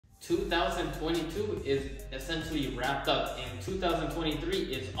2022 is essentially wrapped up and 2023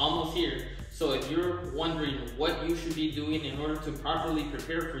 is almost here. So if you're wondering what you should be doing in order to properly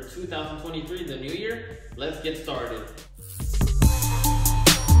prepare for 2023, the new year, let's get started.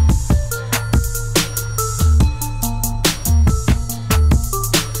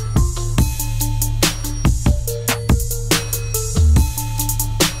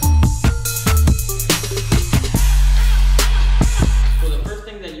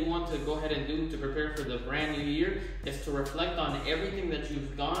 For the brand new year is to reflect on everything that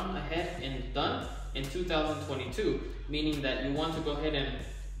you've gone ahead and done in 2022, meaning that you want to go ahead and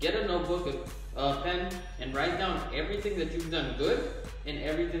get a notebook, a pen, and write down everything that you've done good and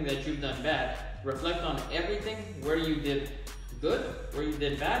everything that you've done bad. Reflect on everything where you did good, where you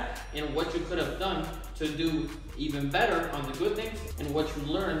did bad, and what you could have done to do even better on the good things and what you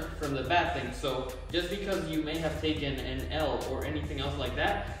learned from the bad things. So just because you may have taken an L or anything else like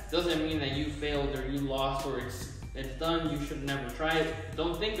that doesn't mean that you failed or you lost or it's done, you should never try it.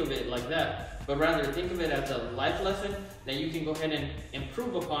 Don't think of it like that, but rather think of it as a life lesson that you can go ahead and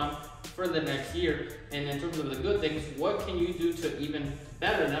improve upon for the next year. And in terms of the good things, what can you do to even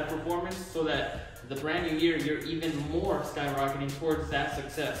better that performance so that the brand new year you're even more skyrocketing towards that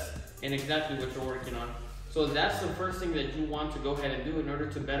success and exactly what you're working on. So that's the first thing that you want to go ahead and do in order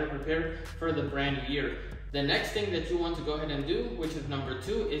to better prepare for the brand new year. The next thing that you want to go ahead and do, which is number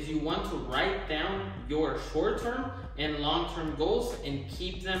 2, is you want to write down your short-term and long-term goals and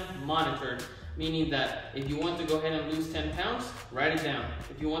keep them monitored. Meaning that if you want to go ahead and lose 10 pounds, write it down.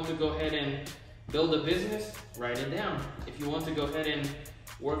 If you want to go ahead and build a business, write it down. If you want to go ahead and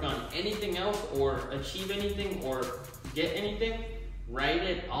work on anything else or achieve anything or get anything, write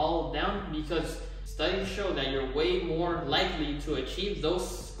it all down, because studies show that you're way more likely to achieve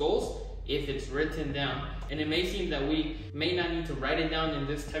those goals if it's written down. And it may seem that we may not need to write it down in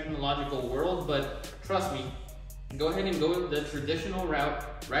this technological world, but trust me, go ahead and go the traditional route,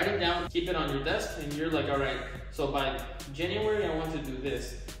 write it down, keep it on your desk, and you're like, all right, so by January I want to do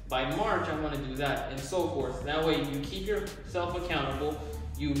this, by March I want to do that, and so forth. That way you keep yourself accountable,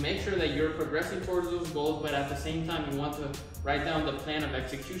 you make sure that you're progressing towards those goals, but at the same time you want to write down the plan of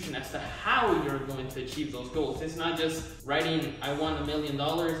execution as to how you're going to achieve those goals. It's not just writing, I want $1 million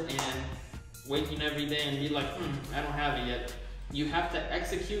and waking every day and be like, I don't have it yet. You have to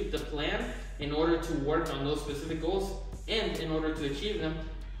execute the plan in order to work on those specific goals and in order to achieve them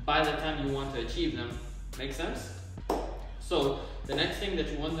by the time you want to achieve them. Make sense? So the next thing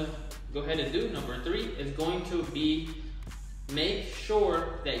that you want to go ahead and do, number 3, is going to be make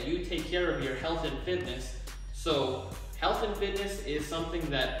sure that you take care of your health and fitness. So health and fitness is something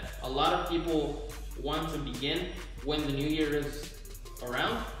that a lot of people want to begin when the new year is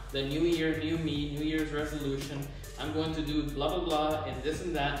around. The new year, new me, New Year's resolution. I'm going to do blah, blah, blah, and this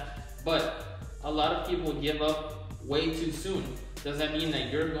and that. But a lot of people give up way too soon. Does that mean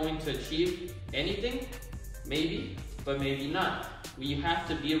that you're going to achieve anything? Maybe, but maybe not. You have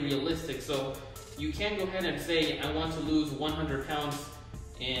to be realistic. So you can't go ahead and say, I want to lose 100 pounds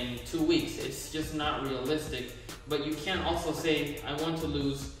in 2 weeks. It's just not realistic. But you can't also say, I want to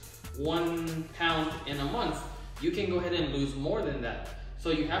lose 1 pound in a month. You can go ahead and lose more than that. So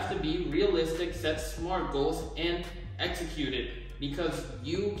you have to be realistic, set smart goals, and execute it, because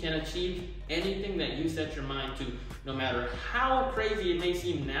you can achieve anything that you set your mind to, no matter how crazy it may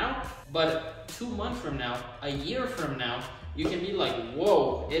seem now. But 2 months from now, a year from now, you can be like,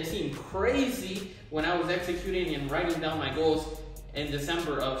 whoa, it seemed crazy when I was executing and writing down my goals in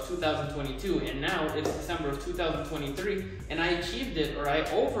December of 2022, and now it's December of 2023, and I achieved it, or I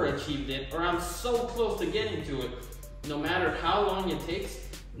overachieved it, or I'm so close to getting to it. No matter how long it takes,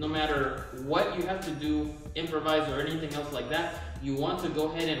 no matter what you have to do, improvise or anything else like that, you want to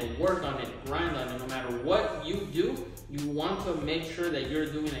go ahead and work on it, grind on it. No matter what you do, you want to make sure that you're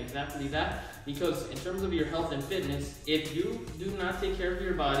doing exactly that, because in terms of your health and fitness, if you do not take care of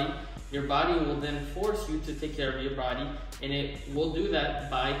your body will then force you to take care of your body, and it will do that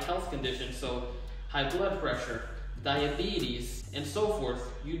by health conditions. So high blood pressure, diabetes, and so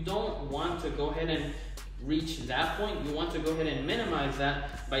forth. You don't want to go ahead and reach that point. You want to go ahead and minimize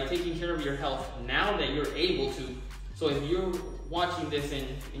that by taking care of your health now that you're able to. So if you're watching this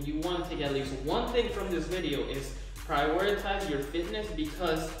and you want to take at least one thing from this video, is prioritize your fitness,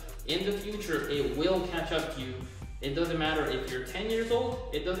 because in the future it will catch up to you. It doesn't matter if you're 10 years old,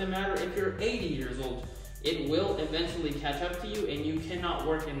 it doesn't matter if you're 80 years old. It will eventually catch up to you, and you cannot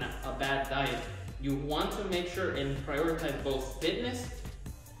work in a bad diet. You want to make sure and prioritize both fitness,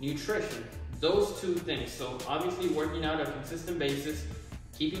 nutrition, those two things. So obviously working out on a consistent basis,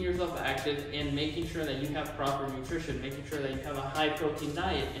 keeping yourself active, and making sure that you have proper nutrition, making sure that you have a high protein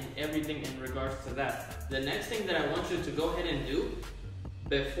diet and everything in regards to that. The next thing that I want you to go ahead and do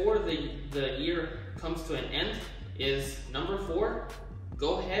before the year comes to an end is number 4,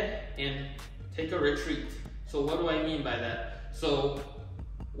 go ahead and take a retreat. So what do I mean by that? So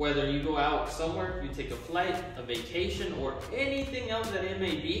whether you go out somewhere, you take a flight, a vacation, or anything else that it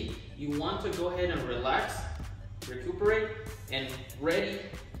may be, you want to go ahead and relax, recuperate, and ready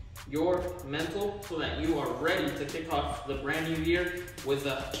your mental so that you are ready to kick off the brand new year with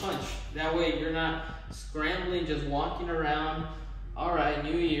a punch. That way you're not scrambling, just walking around. All right,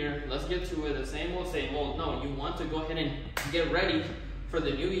 new year, let's get to it, the same old, same old. No, you want to go ahead and get ready for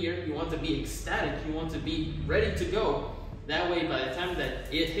the new year. You want to be ecstatic. You want to be ready to go. That way, by the time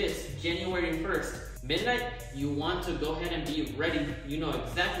that it hits January 1st, midnight, you want to go ahead and be ready. You know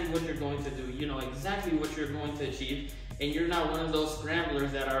exactly what you're going to do. You know exactly what you're going to achieve. And you're not one of those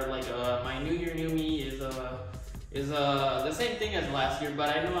scramblers that are like, my new year, new me is the same thing as last year, but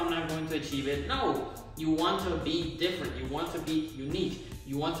I know I'm not going to achieve it. No, you want to be different. You want to be unique.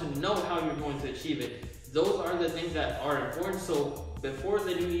 You want to know how you're going to achieve it. Those are the things that are important. So before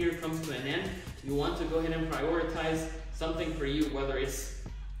the new year comes to an end, you want to go ahead and prioritize something for you, whether it's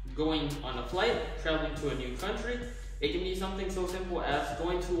going on a flight, traveling to a new country. It can be something so simple as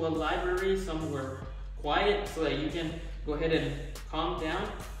going to a library somewhere quiet so that you can go ahead and calm down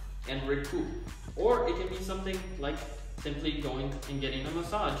and recoup. Or it can be something like simply going and getting a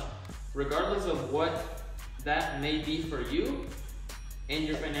massage. Regardless of what that may be for you and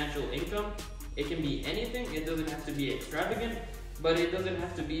your financial income, it can be anything. It doesn't have to be extravagant, but it doesn't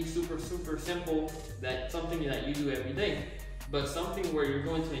have to be super simple, that something that you do every day, but something where you're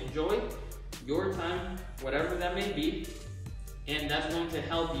going to enjoy your time, whatever that may be, and that's going to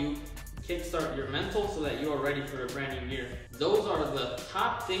help you kickstart your mental so that you are ready for a brand new year. Those are the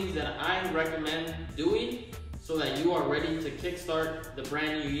top things that I recommend doing so that you are ready to kickstart the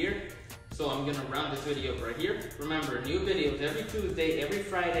brand new year. So I'm gonna round this video up right here. Remember, new videos every Tuesday, every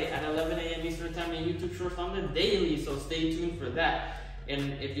Friday at 11 a.m. Eastern Time in YouTube Shorts on the daily, so stay tuned for that.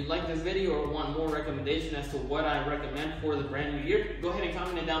 And if you like this video or want more recommendation as to what I recommend for the brand new year, go ahead and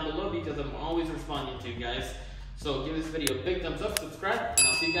comment it down below because I'm always responding to you guys. So give this video a big thumbs up, subscribe, and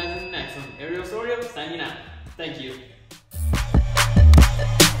I'll see you guys in the next one. Ariel Osorio signing out. Thank you.